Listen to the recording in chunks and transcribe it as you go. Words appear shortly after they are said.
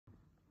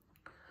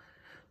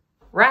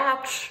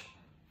Ratch,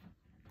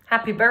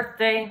 happy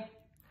birthday.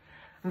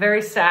 I'm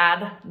very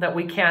sad that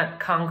we can't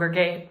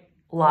congregate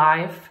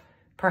live,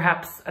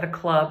 perhaps at a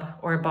club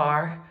or a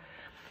bar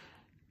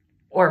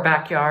or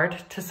backyard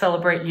to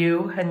celebrate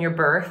you and your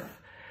birth.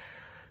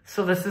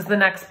 So this is the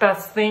next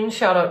best thing.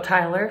 Shout out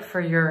Tyler for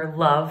your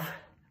love,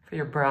 for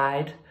your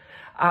bride.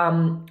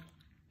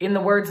 In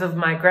the words of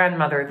my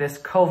grandmother, this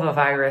COVID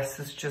virus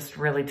is just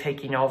really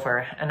taking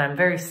over. And I'm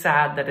very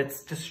sad that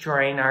it's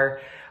destroying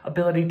our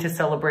ability to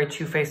celebrate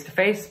you face to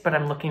face, but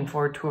I'm looking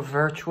forward to a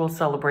virtual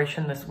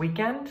celebration this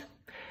weekend.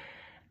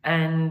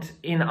 And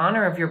in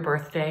honor of your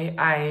birthday,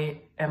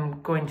 I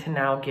am going to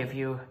now give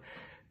you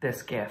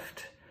this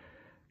gift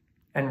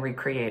and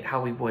recreate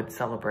how we would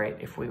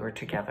celebrate if we were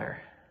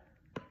together.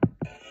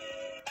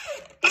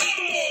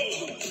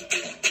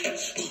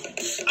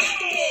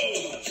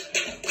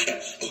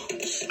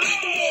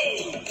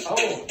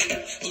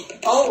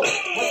 Oh,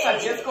 what's that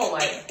disco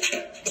like?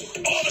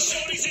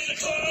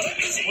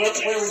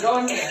 Where are we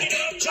going here?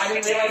 I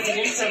didn't realize the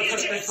intro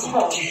took this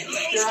long.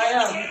 Here I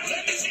am.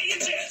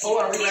 Oh,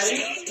 are we ready?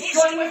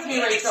 Join with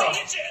me, Rachel.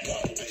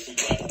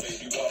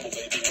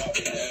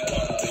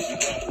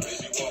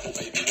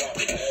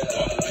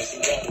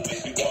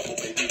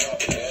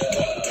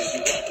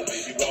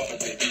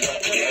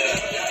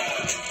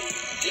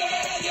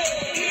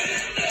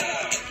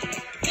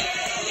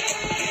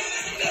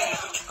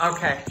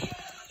 Okay,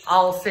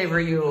 I'll savor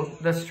you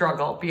the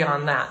struggle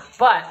beyond that.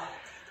 But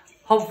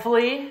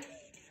hopefully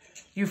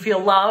you feel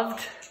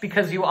loved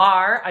because you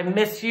are. I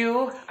miss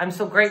you. I'm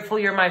so grateful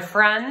you're my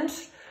friend.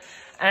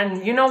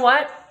 And you know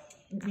what?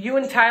 You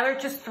and Tyler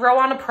just throw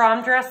on a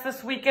prom dress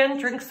this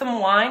weekend, drink some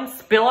wine,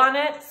 spill on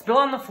it, spill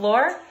on the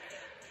floor,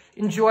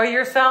 enjoy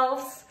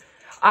yourselves.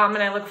 And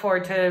I look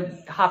forward to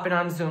hopping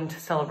on Zoom to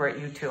celebrate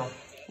you too.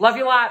 Love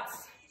you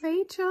lots.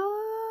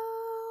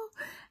 Rachel,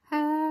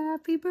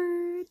 happy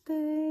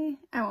birthday.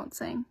 I won't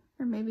sing,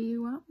 or maybe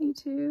you want me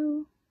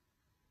to.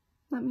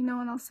 Let me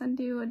know and I'll send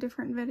you a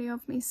different video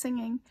of me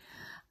singing.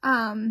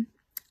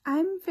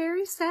 I'm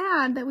very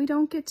sad that we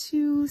don't get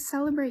to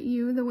celebrate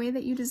you the way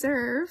that you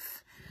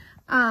deserve.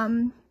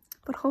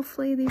 But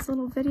hopefully these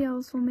little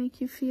videos will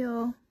make you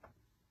feel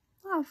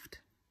loved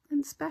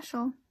and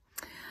special.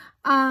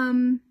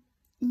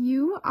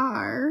 You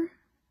are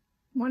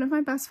one of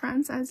my best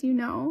friends, as you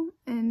know,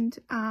 and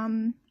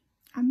I'm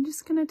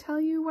just gonna tell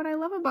you what I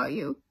love about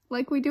you,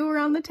 like we do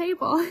around the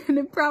table, and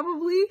it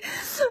probably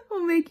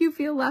will make you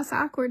feel less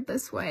awkward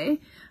this way.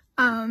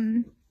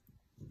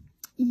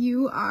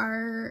 You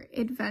are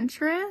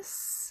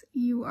adventurous,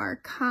 you are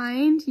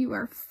kind, you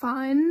are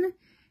fun,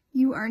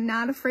 you are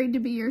not afraid to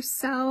be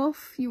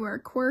yourself, you are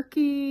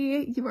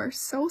quirky, you are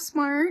so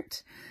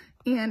smart,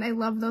 and I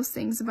love those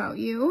things about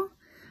you.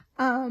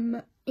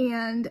 And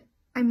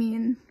I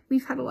mean,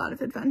 we've had a lot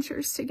of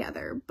adventures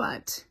together,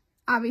 but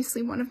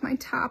obviously one of my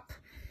top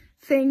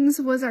things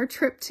was our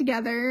trip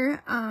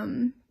together.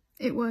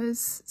 It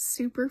was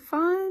super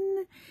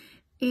fun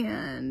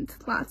and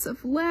lots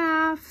of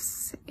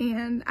laughs,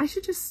 and I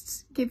should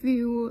just give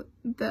you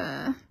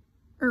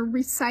or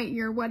recite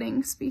your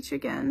wedding speech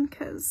again,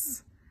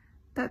 because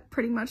that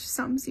pretty much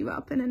sums you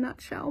up in a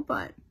nutshell.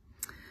 But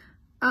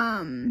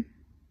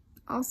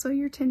also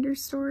your Tinder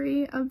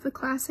story of the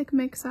classic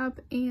mix-up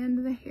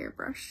and the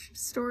hairbrush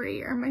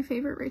story are my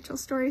favorite Rachel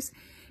stories,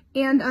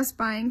 and us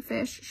buying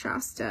fish,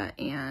 Shasta,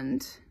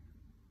 and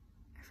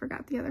I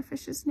forgot the other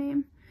fish's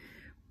name.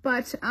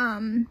 But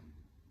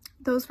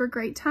those were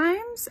great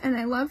times, and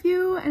I love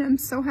you, and I'm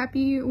so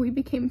happy we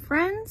became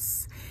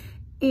friends,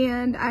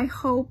 and I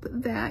hope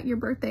that your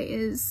birthday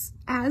is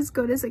as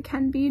good as it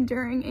can be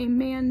during a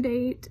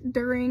mandate,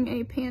 during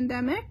a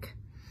pandemic.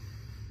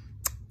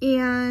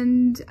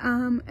 And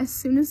as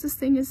soon as this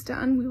thing is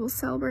done, we will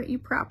celebrate you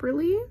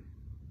properly.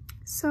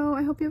 So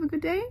I hope you have a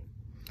good day,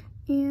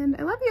 and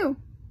I love you.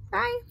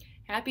 Bye.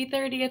 Happy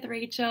 30th,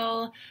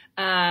 Rachel.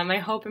 My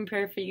hope and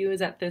prayer for you is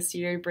that this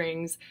year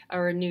brings a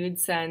renewed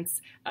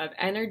sense of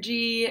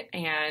energy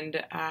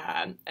and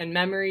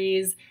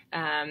memories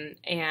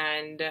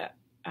and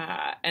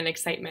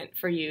excitement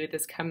for you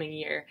this coming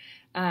year.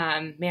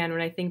 Man, when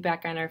I think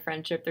back on our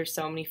friendship, there's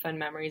so many fun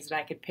memories that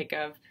I could pick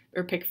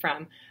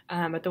from.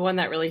 But the one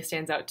that really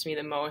stands out to me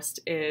the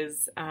most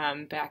is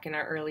back in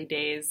our early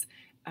days,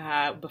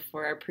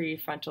 before our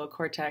prefrontal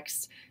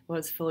cortex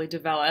was fully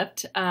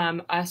developed,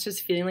 us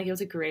just feeling like it was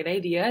a great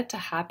idea to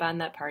hop on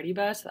that party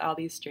bus with all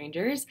these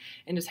strangers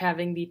and just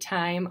having the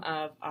time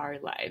of our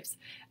lives.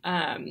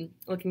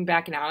 Looking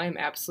back now, I'm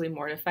absolutely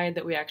mortified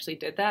that we actually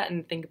did that,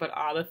 and think about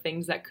all the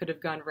things that could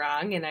have gone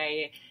wrong, and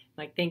I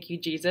thank you,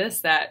 Jesus,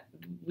 that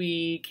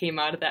we came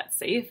out of that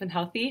safe and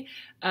healthy.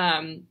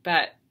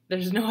 But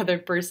there's no other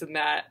person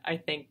that I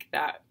think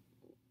that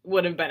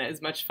would have been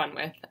as much fun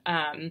with,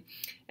 and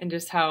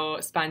just how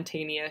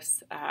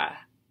spontaneous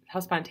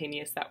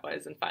that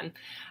was and fun.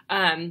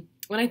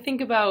 When I think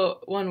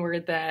about one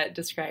word that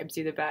describes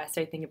you the best,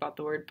 I think about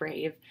the word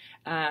brave,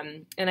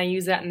 and I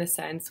use that in the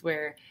sense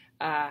where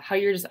how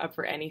you're just up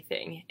for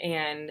anything,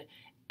 and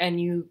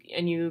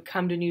you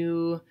come to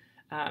new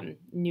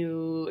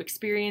new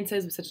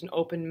experiences with such an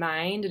open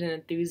mind and an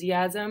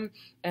enthusiasm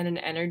and an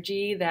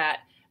energy that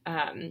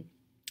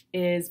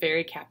is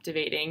very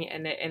captivating,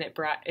 and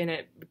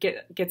it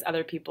gets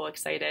other people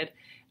excited.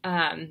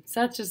 So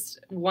that's just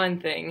one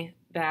thing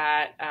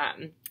that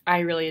I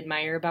really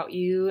admire about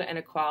you, and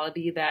a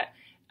quality that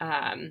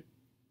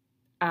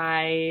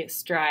I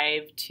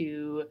strive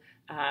to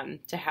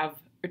have,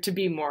 or to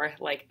be more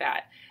like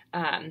that.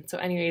 So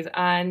anyways,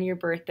 on your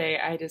birthday,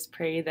 I just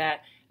pray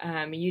that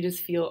you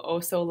just feel oh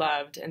so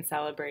loved and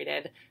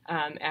celebrated,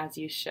 as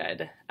you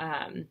should.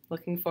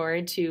 Looking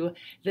forward to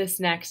this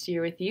next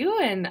year with you,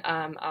 and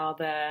all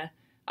the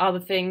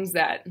things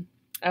that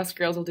us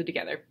girls will do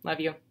together. Love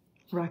you.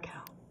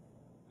 Raquel,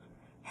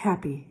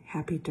 happy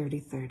Dirty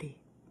 30.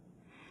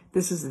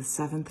 This is the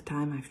 7th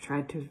time I've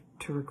tried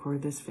to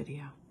record this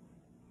video.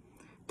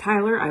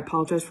 Tyler, I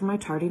apologize for my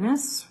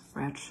tardiness.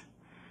 Ratch,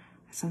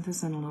 I sent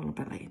this in a little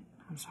bit late.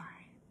 I'm sorry.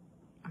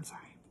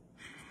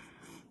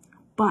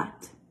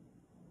 But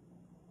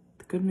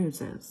the good news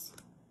is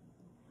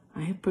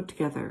I have put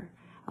together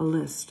a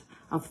list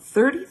of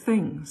 30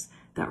 things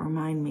that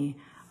remind me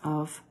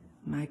of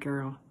my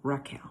girl,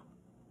 Raquel.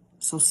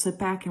 So sit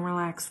back and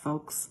relax,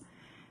 folks.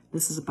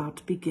 This is about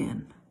to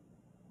begin.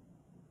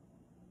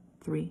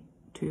 3,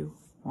 2,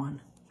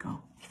 1,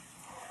 go.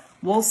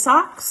 Wool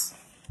socks,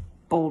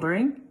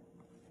 bouldering,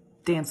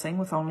 dancing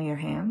with only your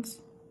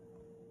hands,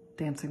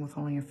 dancing with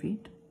only your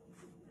feet,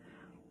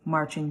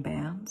 marching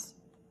bands,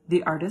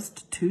 the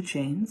artist 2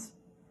 Chainz,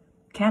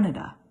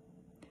 Canada,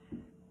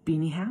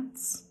 beanie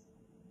hats,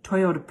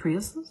 Toyota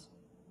Priuses,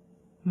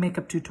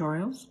 makeup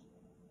tutorials,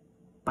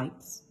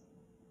 bites,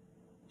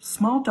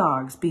 small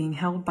dogs being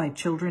held by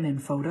children in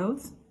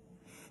photos,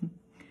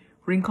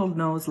 wrinkled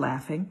nose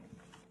laughing,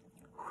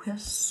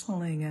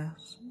 whistling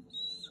asses,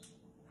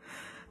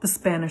 the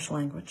Spanish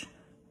language,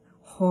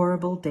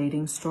 horrible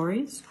dating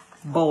stories,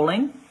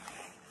 bowling,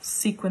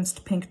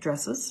 sequenced pink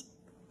dresses,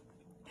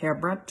 hair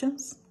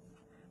brushes,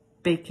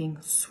 baking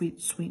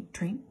sweet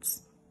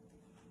treats,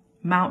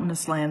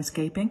 mountainous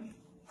landscaping,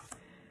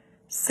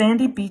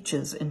 sandy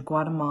beaches in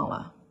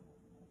Guatemala,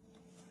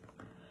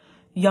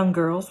 young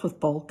girls with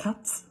bowl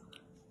cuts,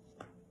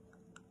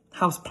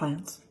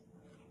 houseplants,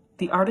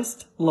 the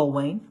artist Lil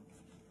Wayne,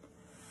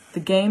 the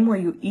game where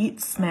you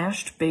eat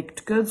smashed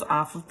baked goods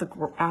off of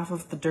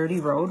the dirty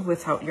road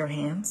without your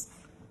hands,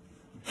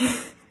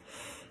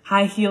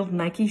 high-heeled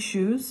Nike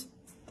shoes,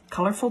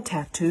 colorful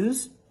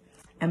tattoos,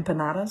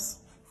 empanadas,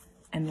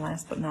 and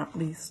last but not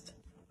least,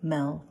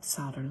 Mel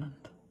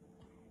Soderland.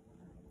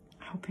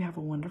 I hope you have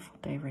a wonderful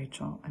day,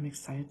 Rachel. I'm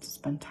excited to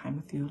spend time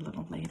with you a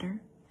little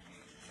later.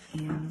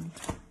 And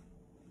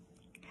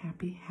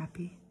happy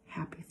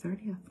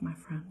 30th, my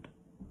friend.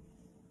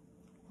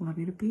 Love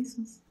you to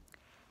pieces.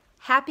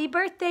 Happy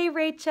birthday,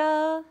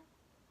 Rachel.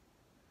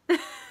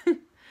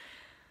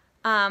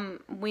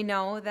 We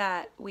know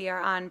that we are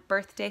on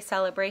birthday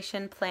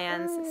celebration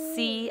plans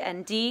C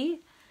and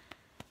D,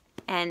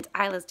 and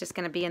Isla's just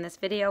going to be in this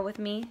video with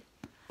me.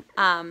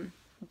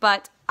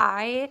 But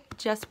I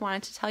just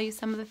wanted to tell you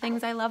some of the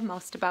things I love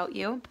most about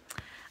you.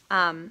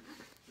 I'm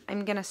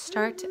going to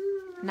start,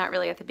 not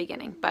really at the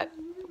beginning, but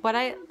what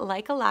I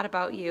like a lot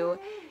about you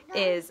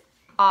is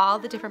all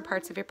the different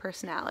parts of your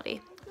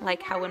personality.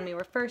 Like how when we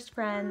were first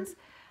friends,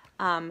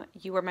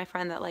 you were my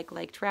friend that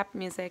liked rap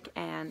music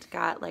and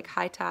got like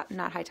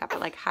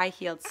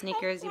high-heeled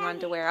sneakers you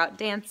wanted to wear out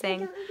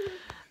dancing.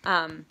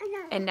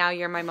 And now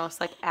you're my most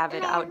like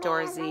avid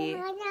outdoorsy,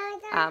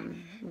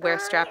 wear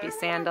strappy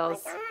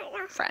sandals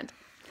friend.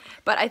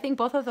 But I think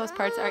both of those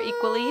parts are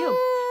equally you.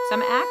 So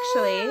I'm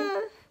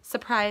actually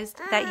surprised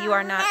that you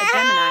are not a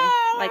Gemini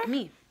like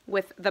me,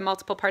 with the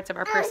multiple parts of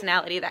our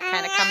personality that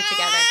kind of come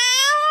together.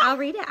 I'll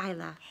read it,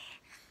 Isla.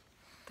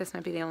 This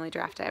might be the only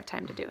draft I have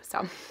time to do.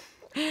 So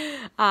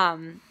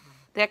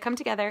that come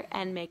together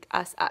and make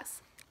us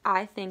us.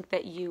 I think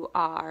that you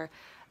are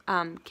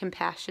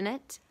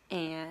compassionate,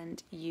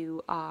 and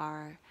you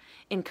are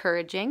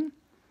encouraging.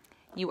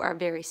 You are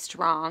very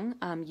strong.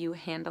 You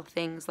handle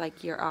things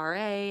like your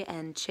RA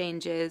and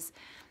changes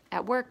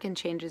at work and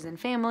changes in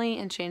family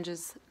and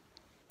changes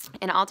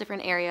in all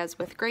different areas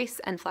with grace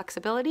and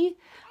flexibility.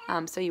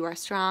 So you are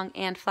strong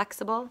and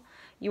flexible.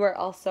 You are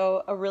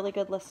also a really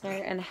good listener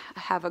and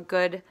have a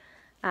good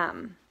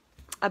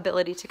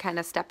ability to kind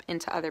of step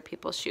into other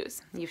people's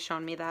shoes. You've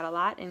shown me that a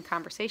lot in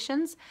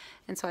conversations,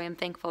 and so I am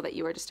thankful that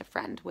you are just a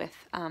friend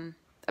with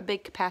a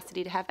big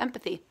capacity to have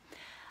empathy.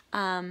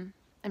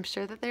 I'm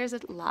sure that there's a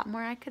lot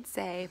more I could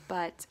say,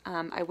 but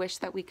I wish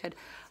that we could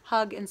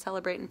hug and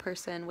celebrate in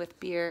person with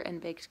beer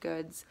and baked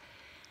goods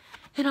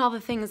and all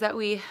the things that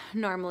we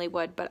normally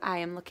would, but I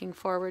am looking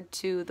forward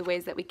to the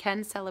ways that we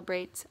can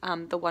celebrate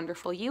the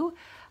wonderful you.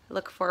 I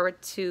look forward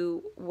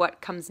to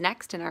what comes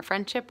next in our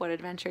friendship, what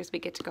adventures we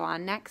get to go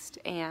on next,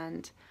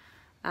 and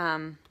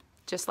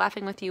just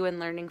laughing with you and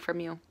learning from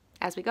you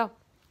as we go.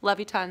 Love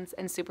you tons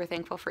and super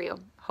thankful for you.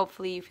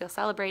 Hopefully you feel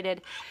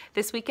celebrated.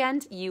 This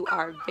weekend, you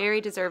are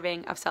very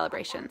deserving of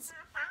celebrations.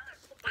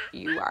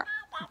 You are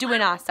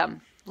doing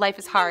awesome. Life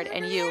is hard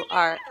and you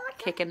are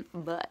kicking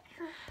butt.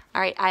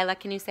 All right, Isla,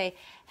 can you say,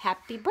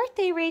 happy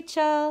birthday,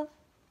 Rachel?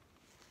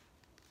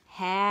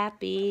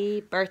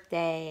 Happy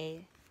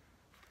birthday.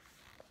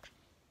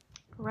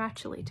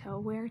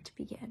 Rachelito, where to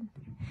begin?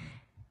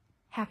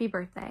 Happy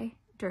birthday,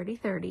 Dirty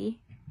 30.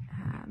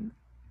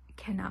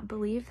 Cannot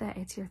believe that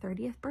it's your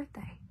 30th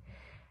birthday.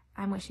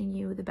 I'm wishing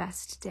you the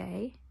best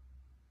day.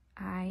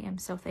 I am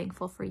so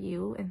thankful for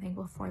you and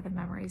thankful for the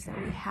memories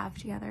that we have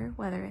together,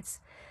 whether it's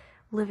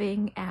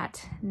living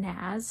at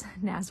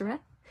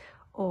Nazareth,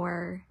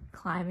 or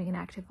climbing an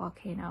active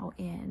volcano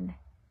in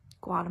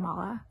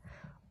Guatemala,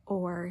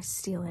 or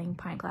stealing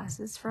pint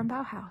glasses from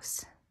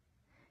Bauhaus.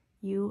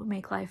 You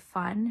make life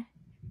fun.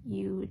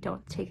 You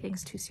don't take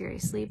things too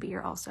seriously, but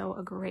you're also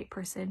a great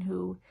person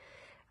who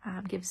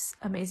gives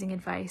amazing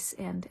advice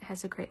and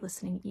has a great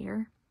listening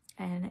ear.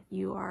 And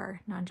you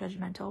are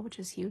non-judgmental, which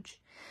is huge.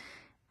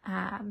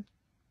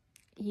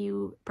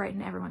 You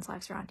brighten everyone's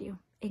lives around you,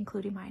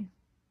 including mine.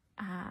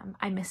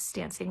 I miss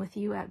dancing with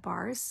you at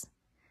bars.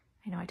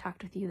 I know I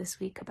talked with you this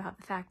week about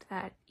the fact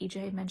that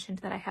EJ mentioned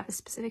that I have a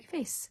specific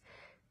face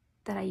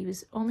that I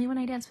use only when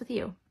I dance with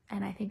you.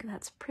 And I think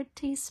that's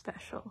pretty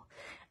special.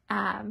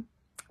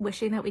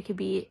 Wishing that we could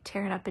be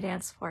tearing up a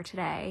dance floor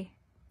today.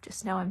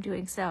 Just know I'm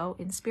doing so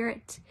in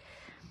spirit.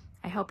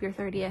 I hope your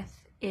 30th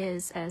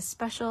is as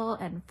special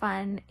and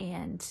fun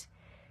and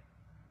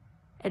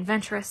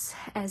adventurous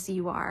as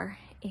you are.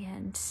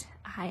 And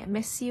I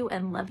miss you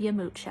and love you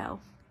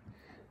mucho.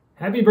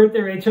 Happy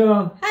birthday,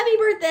 Rachel. Happy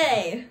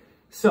birthday.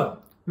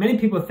 So, many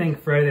people think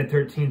Friday the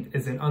 13th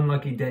is an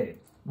unlucky day.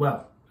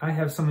 Well, I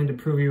have something to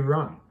prove you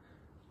wrong.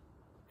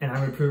 And I'm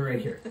going to prove it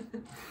right here.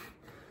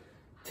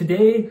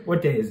 Today,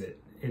 what day is it?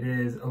 It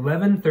is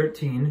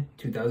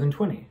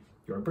 11/13/2020,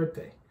 your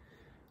birthday.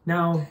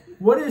 Now,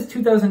 what is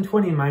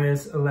 2020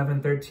 minus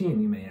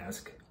 11/13, you may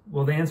ask?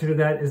 Well, the answer to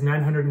that is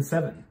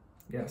 907.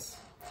 Yes.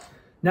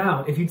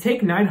 Now, if you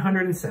take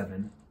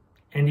 907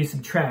 and you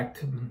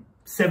subtract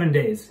 7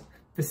 days,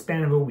 the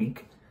span of a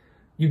week,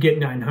 you get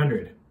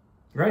 900.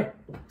 Right,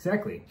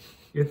 exactly.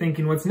 You're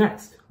thinking, what's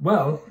next?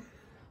 Well,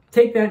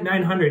 take that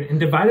 900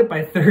 and divide it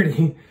by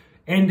 30,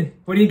 and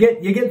what do you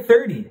get? You get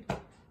 30.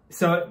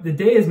 So the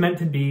day is meant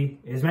to be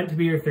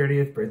your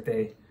 30th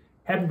birthday.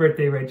 Happy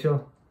birthday,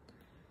 Rachel.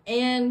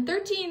 And the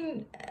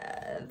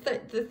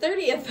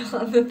 30th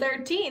on the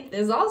 13th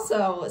is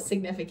also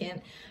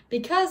significant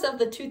because of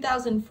the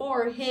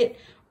 2004 hit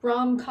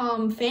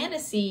rom-com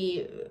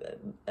fantasy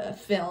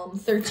film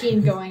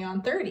 13 going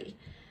on 30.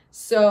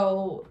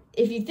 So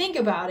if you think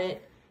about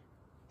it,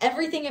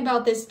 everything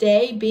about this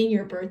day being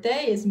your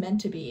birthday is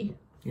meant to be.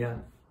 Yeah.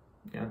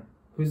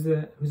 Who's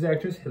the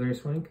actress? Hilary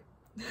Swank?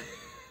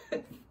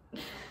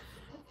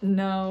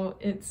 No,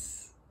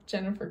 it's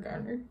Jennifer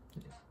Garner.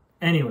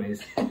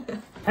 Anyways,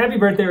 happy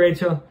birthday,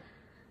 Rachel.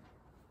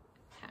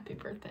 Happy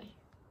birthday.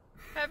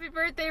 Happy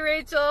birthday,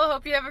 Rachel.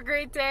 Hope you have a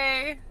great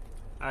day.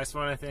 I just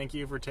want to thank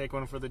you for taking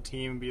one for the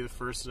team and be the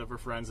first of our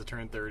friends to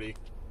turn 30.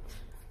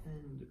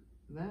 And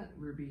that,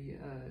 Ruby,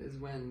 is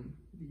when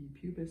the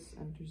pubis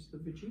enters the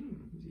vagina.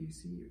 You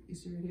see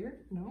right here?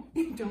 No?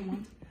 You don't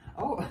want to?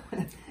 Oh,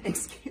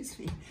 excuse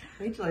me.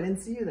 Rachel, I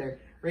didn't see you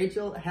there.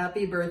 Rachel,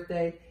 happy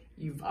birthday.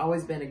 You've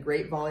always been a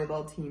great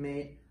volleyball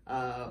teammate.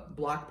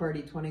 Block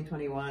Party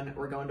 2021.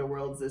 We're going to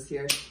Worlds this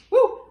year.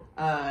 Woo!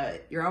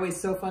 You're always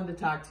so fun to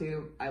talk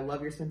to. I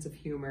love your sense of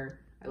humor.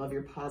 I love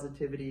your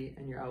positivity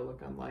and your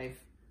outlook on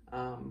life.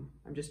 I'm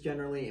just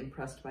generally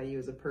impressed by you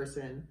as a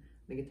person.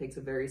 I think it takes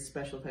a very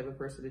special type of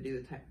person to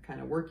do the kind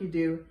of work you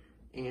do,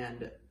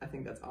 and I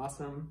think that's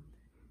awesome.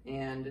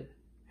 And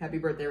happy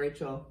birthday,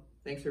 Rachel.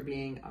 Thanks for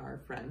being our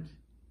friend.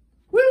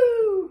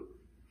 Woo!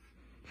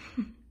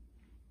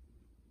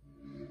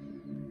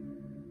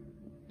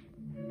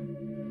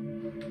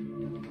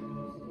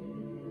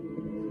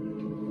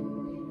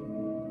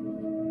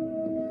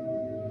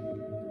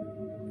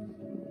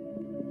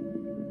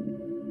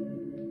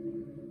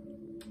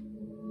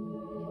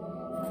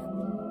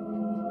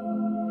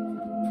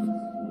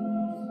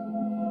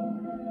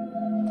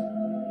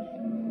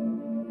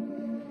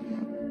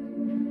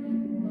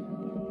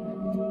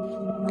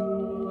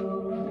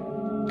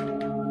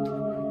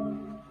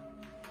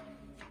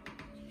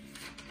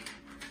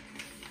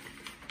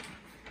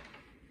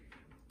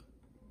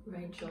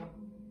 Rachel,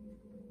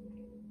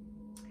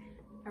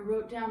 I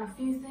wrote down a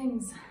few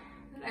things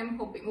that I'm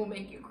hoping will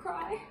make you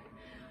cry,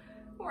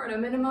 or at a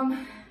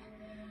minimum,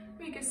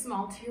 make a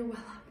small tear well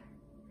up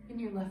in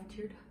your left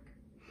tear duct.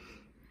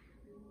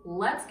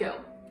 Let's go.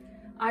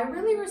 I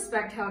really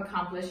respect how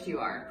accomplished you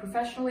are,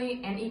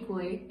 professionally and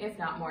equally, if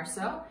not more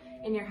so,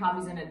 in your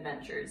hobbies and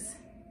adventures.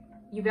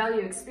 You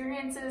value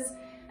experiences,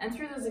 and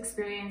through those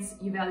experiences,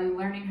 you value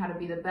learning how to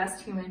be the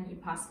best human you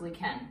possibly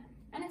can.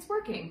 And it's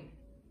working.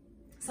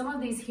 Some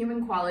of these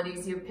human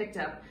qualities you've picked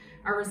up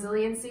are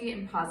resiliency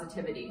and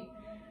positivity,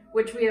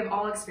 which we have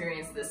all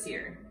experienced this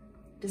year.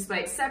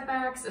 Despite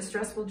setbacks, a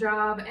stressful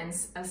job, and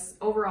an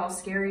overall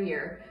scary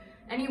year,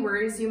 any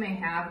worries you may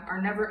have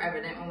are never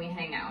evident when we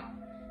hang out.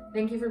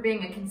 Thank you for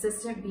being a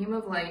consistent beam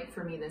of light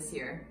for me this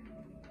year.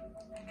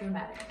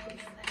 Dramatic, please.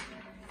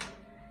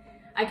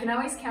 I can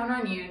always count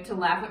on you to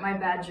laugh at my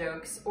bad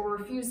jokes or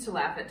refuse to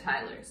laugh at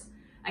Tyler's.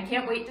 I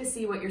can't wait to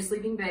see what your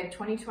sleeping bag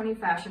 2020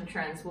 fashion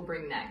trends will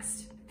bring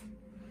next.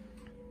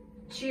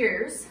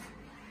 Cheers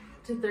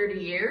to 30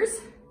 years.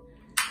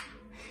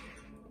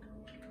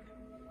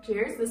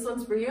 Cheers, this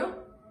one's for you.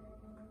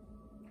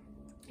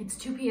 It's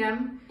 2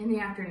 p.m. in the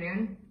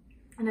afternoon,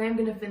 and I am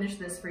gonna finish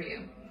this for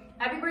you.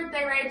 Happy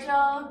birthday,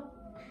 Rachel!